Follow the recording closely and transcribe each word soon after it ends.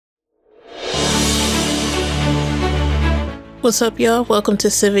What's up, y'all? Welcome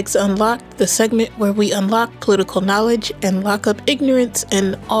to Civics Unlocked, the segment where we unlock political knowledge and lock up ignorance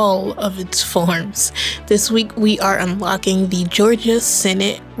in all of its forms. This week, we are unlocking the Georgia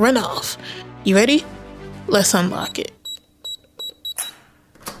Senate runoff. You ready? Let's unlock it.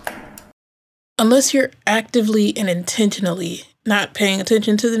 Unless you're actively and intentionally not paying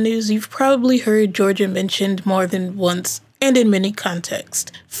attention to the news, you've probably heard Georgia mentioned more than once and in many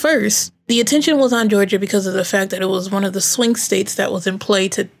contexts. First, the attention was on Georgia because of the fact that it was one of the swing states that was in play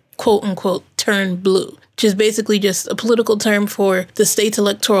to quote-unquote turn blue, which is basically just a political term for the state's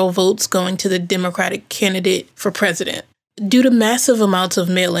electoral votes going to the Democratic candidate for president. Due to massive amounts of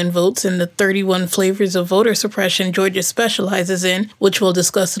mail-in votes and the 31 flavors of voter suppression Georgia specializes in, which we'll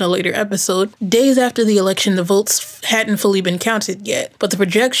discuss in a later episode, days after the election, the votes hadn't fully been counted yet, but the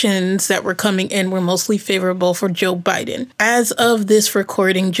projections that were coming in were mostly favorable for Joe Biden. As of this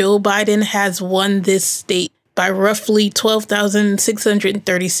recording, Joe Biden has won this state by roughly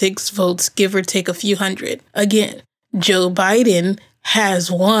 12,636 votes, give or take a few hundred. Again, Joe Biden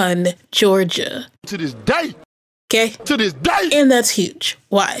has won Georgia. To this day. Okay? To this day. And that's huge.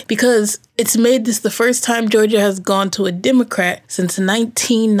 Why? Because it's made this the first time Georgia has gone to a Democrat since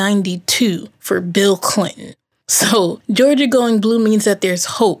 1992 for Bill Clinton. So Georgia going blue means that there's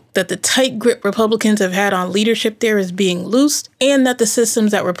hope, that the tight grip Republicans have had on leadership there is being loosed, and that the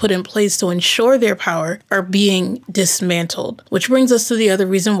systems that were put in place to ensure their power are being dismantled. Which brings us to the other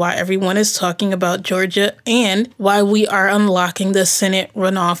reason why everyone is talking about Georgia and why we are unlocking the Senate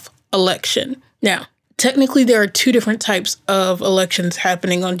runoff election. Now, technically, there are two different types of elections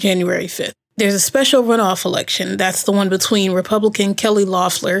happening on January 5th. There's a special runoff election. That's the one between Republican Kelly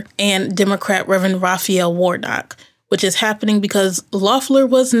Loeffler and Democrat Reverend Raphael Warnock, which is happening because Loeffler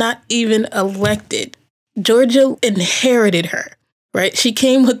was not even elected. Georgia inherited her, right? She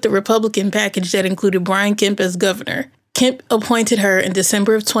came with the Republican package that included Brian Kemp as governor. Kemp appointed her in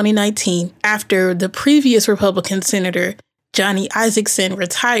December of 2019 after the previous Republican senator, Johnny Isakson,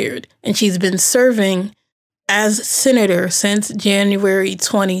 retired, and she's been serving as senator since January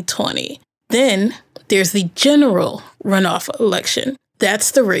 2020. Then there's the general runoff election.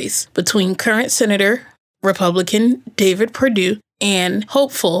 That's the race between current Senator Republican David Perdue and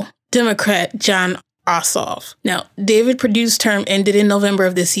hopeful Democrat Jon Ossoff. Now, David Perdue's term ended in November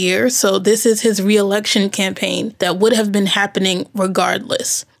of this year, so this is his re-election campaign that would have been happening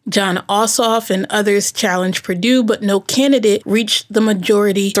regardless. Jon Ossoff and others challenged Perdue, but no candidate reached the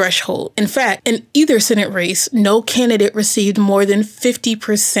majority threshold. In fact, in either Senate race, no candidate received more than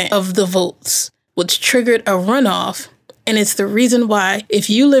 50% of the votes, which triggered a runoff. And it's the reason why,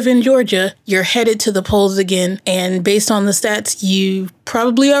 if you live in Georgia, you're headed to the polls again. And based on the stats, you've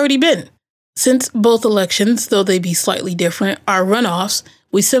probably already been. Since both elections, though they be slightly different, are runoffs,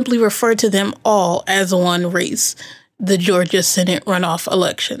 we simply refer to them all as one race. The Georgia Senate runoff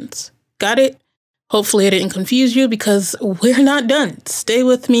elections. Got it? Hopefully I didn't confuse you because we're not done. Stay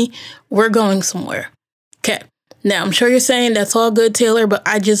with me. We're going somewhere. Okay. Now, I'm sure you're saying that's all good, Taylor, but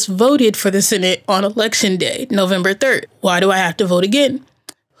I just voted for the Senate on Election Day, November 3rd. Why do I have to vote again?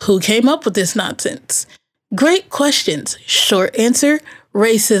 Who came up with this nonsense? Great questions. Short answer,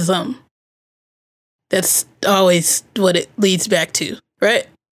 racism. That's always what it leads back to, right?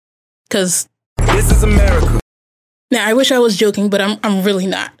 Because This is America. Now, I wish I was joking, but I'm really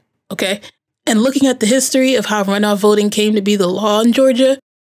not, okay? And looking at the history of how runoff voting came to be the law in Georgia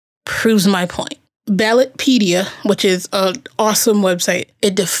proves my point. Ballotpedia, which is an awesome website,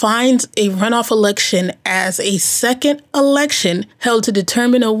 it defines a runoff election as a second election held to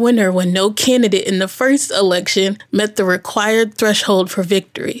determine a winner when no candidate in the first election met the required threshold for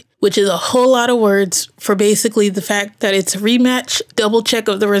victory, which is a whole lot of words for basically the fact that it's a rematch, double check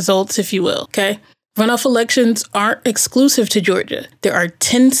of the results, if you will, okay? Runoff elections aren't exclusive to Georgia. There are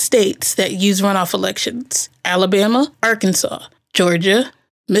 10 states that use runoff elections: Alabama, Arkansas, Georgia,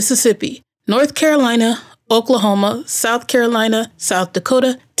 Mississippi, North Carolina, Oklahoma, South Carolina, South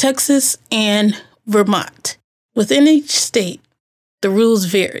Dakota, Texas, and Vermont. Within each state, the rules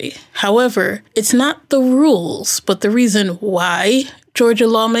vary. However, it's not the rules, but the reason why Georgia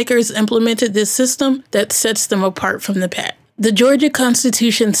lawmakers implemented this system that sets them apart from the pack. The Georgia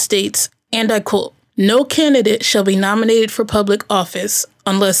Constitution states, and I quote, "No candidate shall be nominated for public office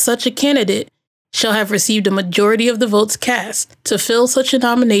unless such a candidate shall have received a majority of the votes cast to fill such a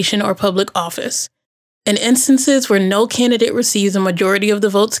nomination or public office. In instances where no candidate receives a majority of the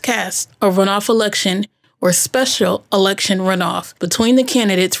votes cast, a runoff election or special election runoff between the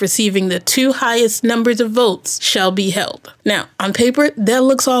candidates receiving the two highest numbers of votes shall be held." Now, on paper, that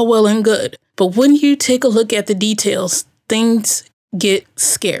looks all well and good, but when you take a look at the details, things get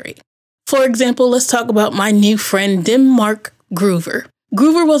scary. For example, let's talk about my new friend, Denmark Groover.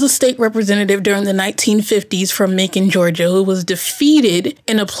 Groover was a state representative during the 1950s from Macon, Georgia, who was defeated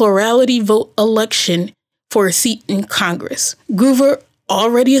in a plurality vote election for a seat in Congress. Groover,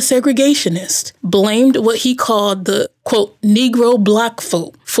 already a segregationist, blamed what he called the, quote, Negro black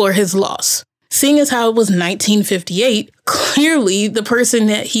vote for his loss. Seeing as how it was 1958, clearly the person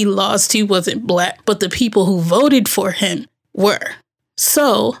that he lost to wasn't black, but the people who voted for him were.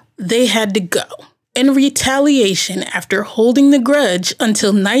 So they had to go. In retaliation, after holding the grudge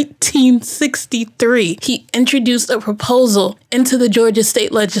until 1963, he introduced a proposal into the Georgia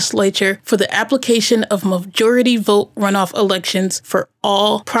state legislature for the application of majority vote runoff elections for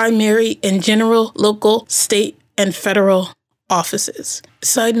all primary and general, local, state, and federal offices.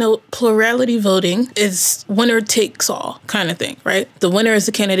 Side note, plurality voting is winner takes all kind of thing, right? The winner is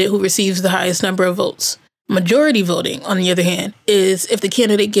the candidate who receives the highest number of votes. Majority voting, on the other hand, is if the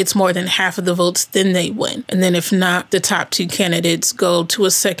candidate gets more than half of the votes, then they win. And then if not, the top two candidates go to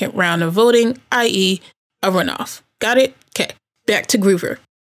a second round of voting, i.e. a runoff. Got it? Okay. Back to Groover.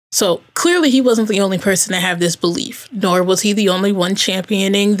 So clearly he wasn't the only person to have this belief, nor was he the only one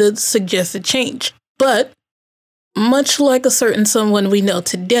championing the suggested change. But much like a certain someone we know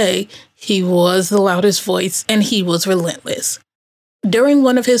today, he was the loudest voice and he was relentless. During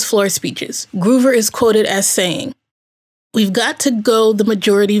one of his floor speeches, Groover is quoted as saying, "We've got to go the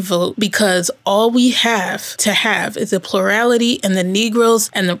majority vote because all we have to have is a plurality, and the Negroes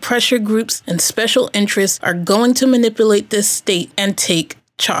and the pressure groups and special interests are going to manipulate this state and take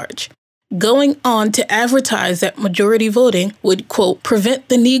charge." Going on to advertise that majority voting would, quote, prevent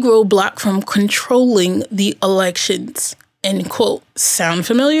the Negro bloc from controlling the elections, end quote. Sound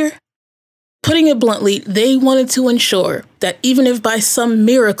familiar? Putting it bluntly, they wanted to ensure that even if by some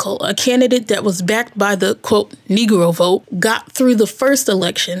miracle a candidate that was backed by the, quote, Negro vote got through the first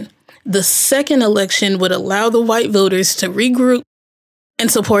election, the second election would allow the white voters to regroup and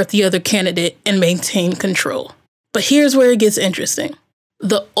support the other candidate and maintain control. But here's where it gets interesting.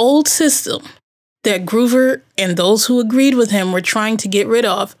 The old system that Groover and those who agreed with him were trying to get rid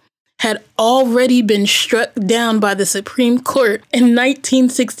of had already been struck down by the Supreme Court in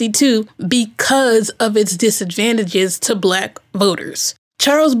 1962 because of its disadvantages to black voters.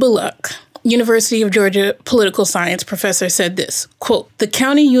 Charles Bullock, University of Georgia political science professor, said this, quote, "The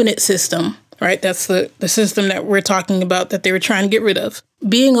county unit system," right, that's the system that we're talking about that they were trying to get rid of,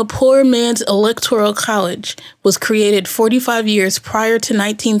 "being a poor man's electoral college, was created 45 years prior to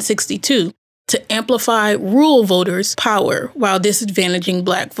 1962 to amplify rural voters' power while disadvantaging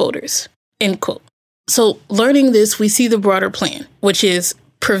black voters," end quote. So learning this, we see the broader plan, which is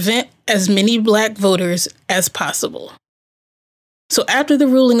prevent as many black voters as possible. So after the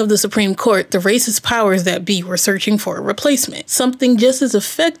ruling of the Supreme Court, the racist powers that be were searching for a replacement, something just as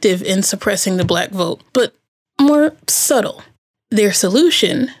effective in suppressing the black vote, but more subtle. Their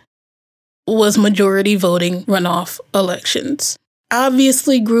solution was majority voting runoff elections.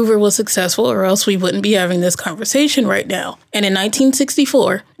 Obviously, Groover was successful, or else we wouldn't be having this conversation right now. And in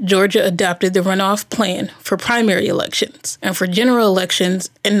 1964, Georgia adopted the runoff plan for primary elections and for general elections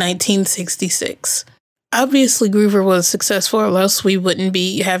in 1966. Obviously, Groover was successful, or else we wouldn't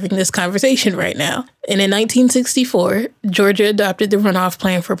be having this conversation right now. And in 1964, Georgia adopted the runoff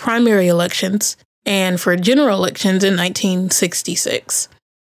plan for primary elections and for general elections in 1966.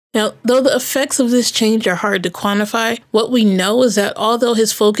 Now, though the effects of this change are hard to quantify, what we know is that although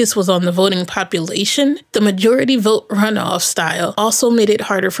his focus was on the voting population, the majority vote runoff style also made it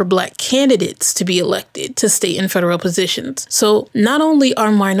harder for black candidates to be elected to state and federal positions. So not only are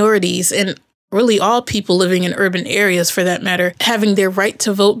minorities, and really all people living in urban areas for that matter, having their right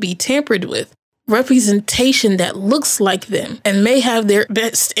to vote be tampered with, representation that looks like them and may have their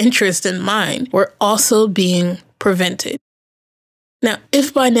best interest in mind were also being prevented. Now,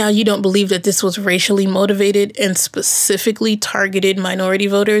 if by now you don't believe that this was racially motivated and specifically targeted minority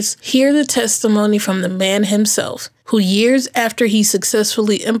voters, hear the testimony from the man himself, who years after he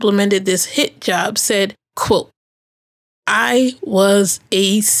successfully implemented this hit job said, quote, "I was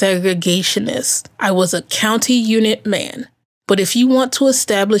a segregationist. I was a county unit man. But if you want to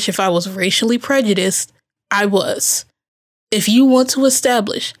establish if I was racially prejudiced, I was. If you want to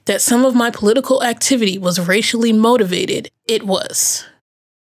establish that some of my political activity was racially motivated, it was."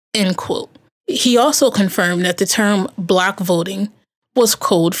 End quote. He also confirmed that the term block voting was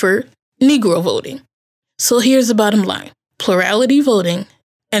code for Negro voting. So here's the bottom line. Plurality voting,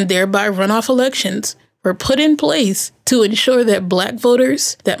 and thereby runoff elections, were put in place to ensure that black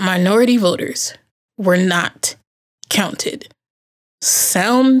voters, that minority voters, were not counted.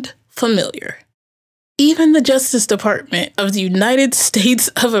 Sound familiar? Even the Justice Department of the United States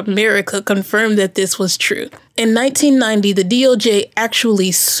of America confirmed that this was true. In 1990, the DOJ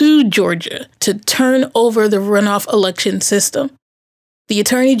actually sued Georgia to turn over the runoff election system. The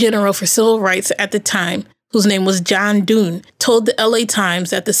Attorney General for Civil Rights at the time, whose name was John Doon, told the LA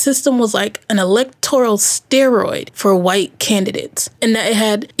Times that the system was like an electoral steroid for white candidates, and that it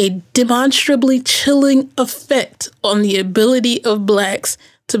had a demonstrably chilling effect on the ability of blacks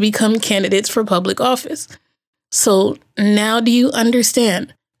to become candidates for public office. So now do you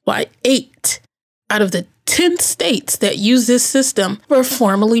understand why 8 out of the 10 states that use this system were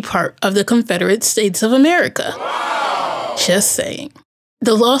formerly part of the Confederate States of America? Wow. Just saying.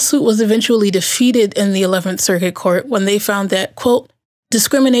 The lawsuit was eventually defeated in the 11th Circuit Court when they found that, quote,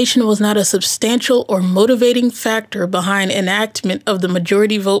 discrimination was not a substantial or motivating factor behind enactment of the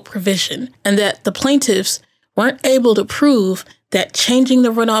majority vote provision, and that the plaintiffs weren't able to prove that changing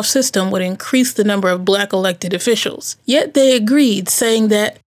the runoff system would increase the number of black elected officials. Yet they agreed, saying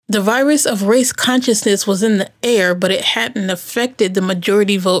that the virus of race consciousness was in the air, but it hadn't affected the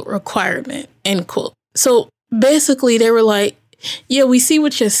majority vote requirement, end quote. So basically they were like, yeah, we see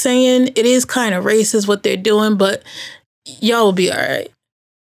what you're saying. It is kind of racist what they're doing, but y'all will be all right.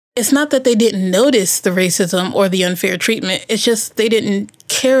 It's not that they didn't notice the racism or the unfair treatment. It's just they didn't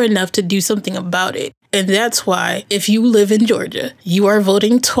care enough to do something about it. And that's why, if you live in Georgia, you are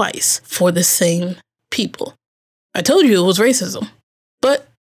voting twice for the same people. I told you it was racism. But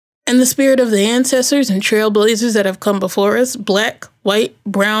in the spirit of the ancestors and trailblazers that have come before us, black, white,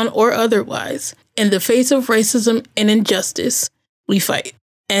 brown, or otherwise, in the face of racism and injustice, we fight.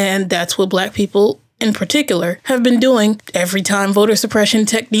 And that's what black people in particular have been doing every time voter suppression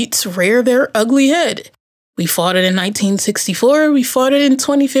techniques rear their ugly head. We fought it in 1964, we fought it in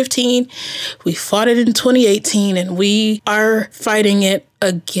 2015, we fought it in 2018, and we are fighting it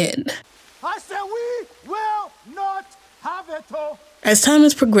again. I said we will not have it. As time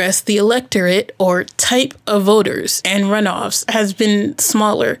has progressed, the electorate, or type of voters and runoffs, has been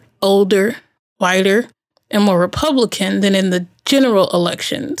smaller, older, whiter, and more Republican than in the general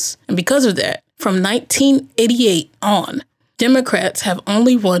elections. And because of that, from 1988 on, Democrats have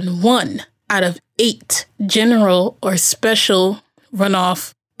only won 1 out of 8 general or special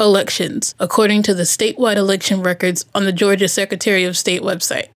runoff elections, according to the statewide election records on the Georgia Secretary of State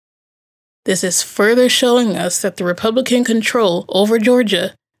website. This is further showing us that the Republican control over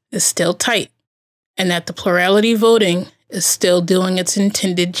Georgia is still tight, and that the plurality voting is still doing its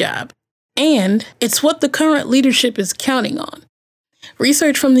intended job. And it's what the current leadership is counting on.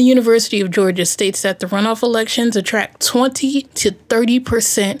 Research from the University of Georgia states that the runoff elections attract 20 to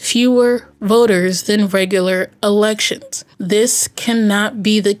 30% fewer voters than regular elections. This cannot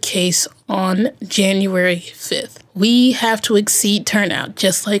be the case on January 5th. We have to exceed turnout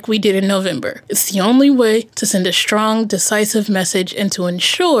just like we did in November. It's the only way to send a strong, decisive message and to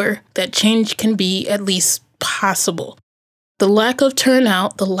ensure that change can be at least possible. The lack of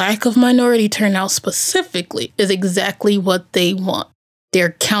turnout, the lack of minority turnout specifically, is exactly what they want.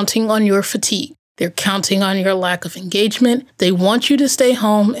 They're counting on your fatigue. They're counting on your lack of engagement. They want you to stay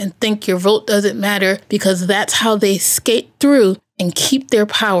home and think your vote doesn't matter because that's how they skate through and keep their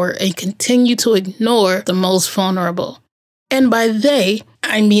power and continue to ignore the most vulnerable. And by they,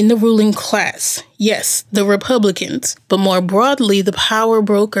 I mean the ruling class. Yes, the Republicans, but more broadly, the power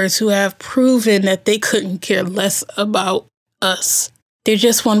brokers who have proven that they couldn't care less about us. There's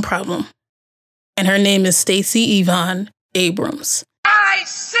just one problem, and her name is Stacey Yvonne Abrams. I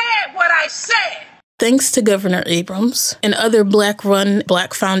said what I said. Thanks to Governor Abrams and other Black-run,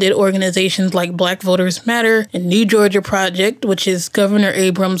 Black-founded organizations like Black Voters Matter and New Georgia Project, which is Governor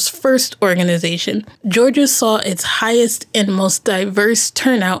Abrams' first organization, Georgia saw its highest and most diverse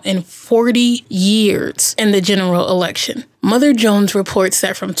turnout in 40 years in the general election. Mother Jones reports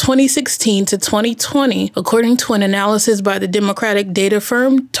that from 2016 to 2020, according to an analysis by the Democratic data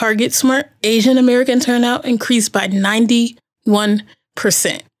firm TargetSmart, Asian American turnout increased by 91%.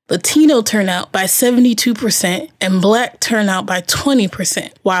 Latino turnout by 72%, and Black turnout by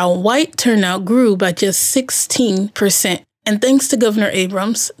 20%, while white turnout grew by just 16%. And thanks to Governor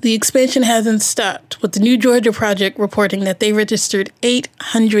Abrams, the expansion hasn't stopped, with the New Georgia Project reporting that they registered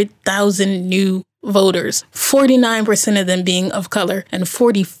 800,000 new voters, 49% of them being of color, and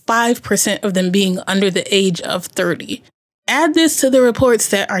 45% of them being under the age of 30. Add this to the reports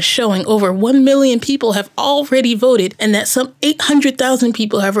that are showing over 1 million people have already voted and that some 800,000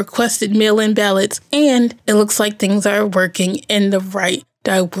 people have requested mail-in ballots, and it looks like things are working in the right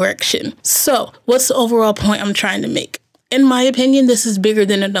direction. So, what's the overall point I'm trying to make? In my opinion, this is bigger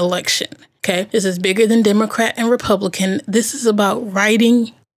than an election, okay? This is bigger than Democrat and Republican. This is about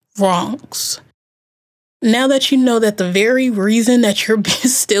righting wrongs. Now that you know that the very reason that you're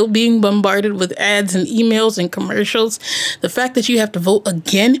still being bombarded with ads and emails and commercials, the fact that you have to vote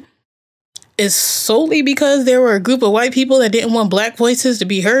again is solely because there were a group of white people that didn't want black voices to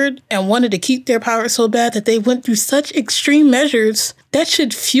be heard and wanted to keep their power so bad that they went through such extreme measures, that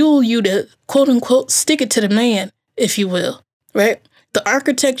should fuel you to, quote unquote, stick it to the man, if you will, right? The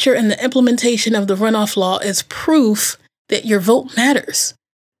architecture and the implementation of the runoff law is proof that your vote matters,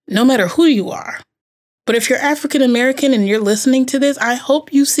 no matter who you are. But if you're African American and you're listening to this, I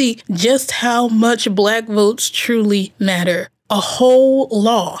hope you see just how much black votes truly matter. A whole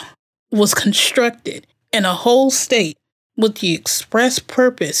law was constructed in a whole state with the express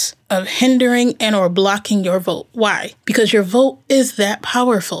purpose of hindering and or blocking your vote. Why? Because your vote is that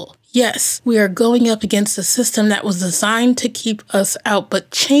powerful. Yes, we are going up against a system that was designed to keep us out,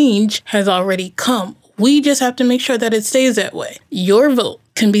 but change has already come. We just have to make sure that it stays that way. Your vote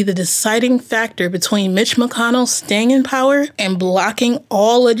can be the deciding factor between Mitch McConnell staying in power and blocking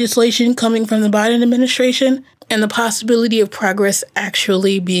all legislation coming from the Biden administration and the possibility of progress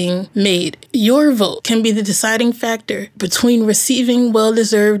actually being made. Your vote can be the deciding factor between receiving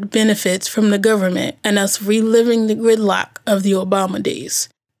well-deserved benefits from the government and us reliving the gridlock of the Obama days.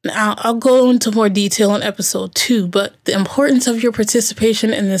 Now, I'll go into more detail in episode 2, but the importance of your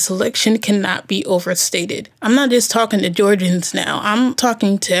participation in this election cannot be overstated. I'm not just talking to Georgians now, I'm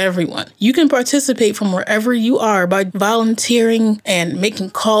talking to everyone. You can participate from wherever you are by volunteering and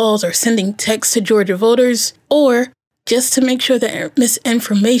making calls or sending texts to Georgia voters, or just to make sure that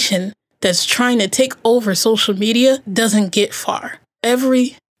misinformation that's trying to take over social media doesn't get far.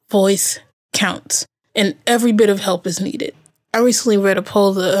 Every voice counts, and every bit of help is needed. I recently read a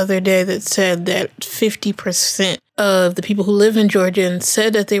poll the other day that said that 50% of the people who live in Georgia and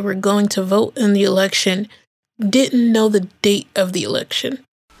said that they were going to vote in the election didn't know the date of the election.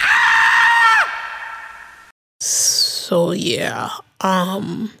 So yeah,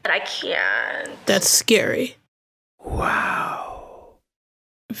 But I can't. that's scary. Wow.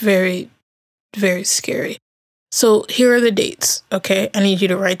 Very, very scary. So here are the dates, okay? I need you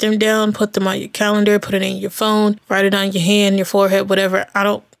to write them down, put them on your calendar, put it in your phone, write it on your hand, your forehead, whatever. I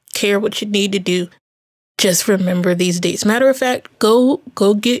don't care what you need to do. Just remember these dates. Matter of fact, go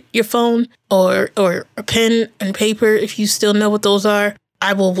get your phone or a pen and paper if you still know what those are.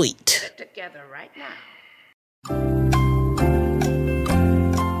 I will wait. Together right now.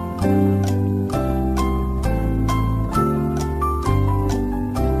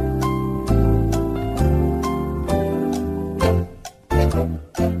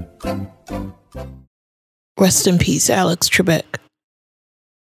 Rest in peace, Alex Trebek.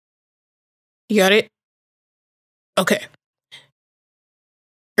 You got it? Okay.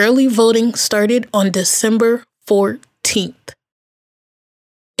 Early voting started on December 14th.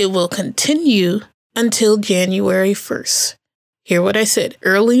 It will continue until January 1st. Hear what I said.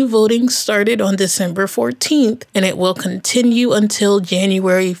 Early voting started on December 14th, and it will continue until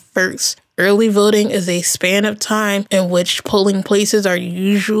January 1st. Early voting is a span of time in which polling places are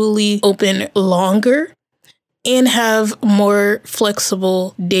usually open longer and have more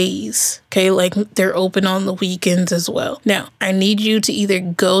flexible days, okay? Like they're open on the weekends as well. Now, I need you to either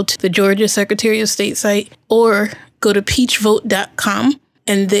go to the Georgia Secretary of State site or go to peachvote.com,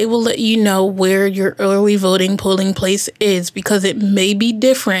 and they will let you know where your early voting polling place is, because it may be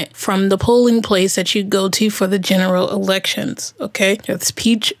different from the polling place that you go to for the general elections, okay? That's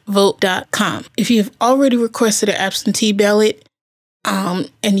peachvote.com. If you've already requested an absentee ballot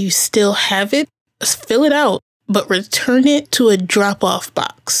and you still have it, fill it out, but return it to a drop-off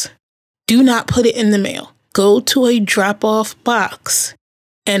box. Do not put it in the mail. Go to a drop-off box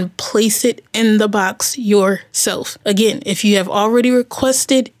and place it in the box yourself. Again, if you have already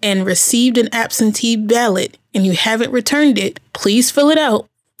requested and received an absentee ballot and you haven't returned it, please fill it out,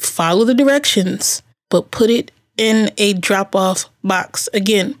 follow the directions, but put it in a drop-off box.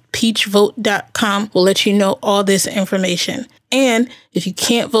 Again, peachvote.com will let you know all this information. And if you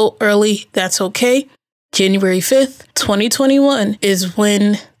can't vote early, that's okay. January 5th, 2021 is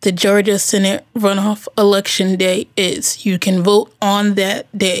when the Georgia Senate Runoff Election Day is. You can vote on that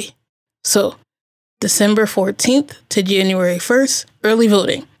day. So, December 14th to January 1st, early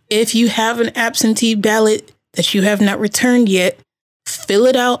voting. If you have an absentee ballot that you have not returned yet, fill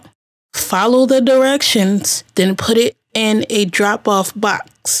it out, follow the directions, then put it in a drop-off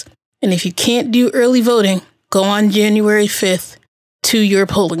box. And if you can't do early voting, go on January 5th to your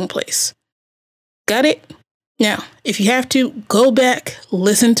polling place. Got it? Now, if you have to, go back,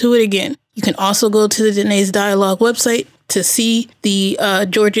 listen to it again. You can also go to the Danae's Dialogue website to see the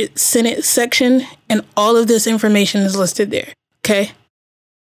Georgia Senate section, and all of this information is listed there. Okay?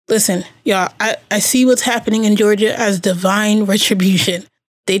 Listen, y'all, I see what's happening in Georgia as divine retribution.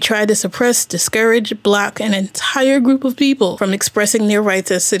 They tried to suppress, discourage, block an entire group of people from expressing their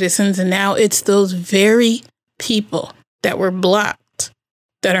rights as citizens, and now it's those very people that were blocked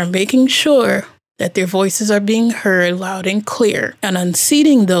that are making sure that their voices are being heard loud and clear and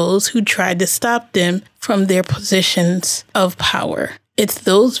unseating those who tried to stop them from their positions of power. It's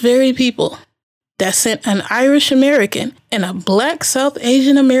those very people that sent an Irish American and a Black South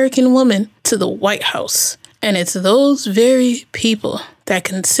Asian American woman to the White House. And it's those very people that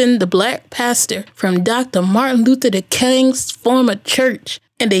can send the Black pastor from Dr. Martin Luther King's former church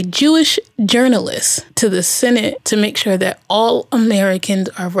and a Jewish journalist to the Senate to make sure that all Americans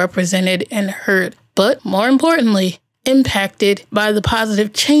are represented and heard. But more importantly, impacted by the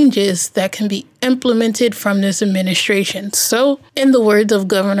positive changes that can be implemented from this administration. So, in the words of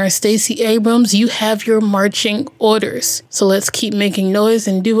Governor Stacey Abrams, you have your marching orders. So let's keep making noise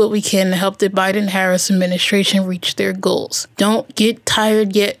and do what we can to help the Biden-Harris administration reach their goals. Don't get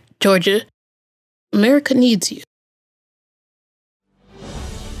tired yet, Georgia. America needs you.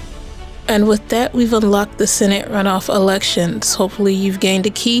 And with that, we've unlocked the Senate runoff elections. Hopefully you've gained a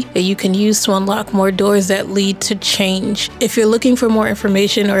key that you can use to unlock more doors that lead to change. If you're looking for more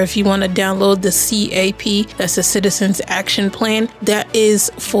information or if you want to download the CAP, that's the Citizens Action Plan, that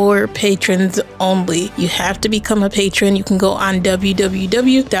is for patrons only. You have to become a patron. You can go on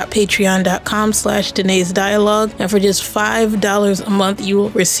www.patreon.com/Danae's Dialogue. And for just $5 a month, you will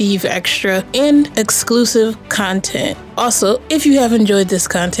receive extra and exclusive content. Also, if you have enjoyed this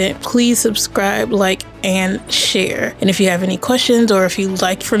content, please subscribe, like, and share. And if you have any questions or if you'd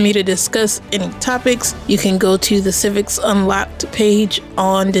like for me to discuss any topics, you can go to the Civics Unlocked page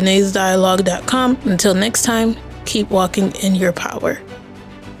on Danae'sDialogue.com. Until next time, keep walking in your power.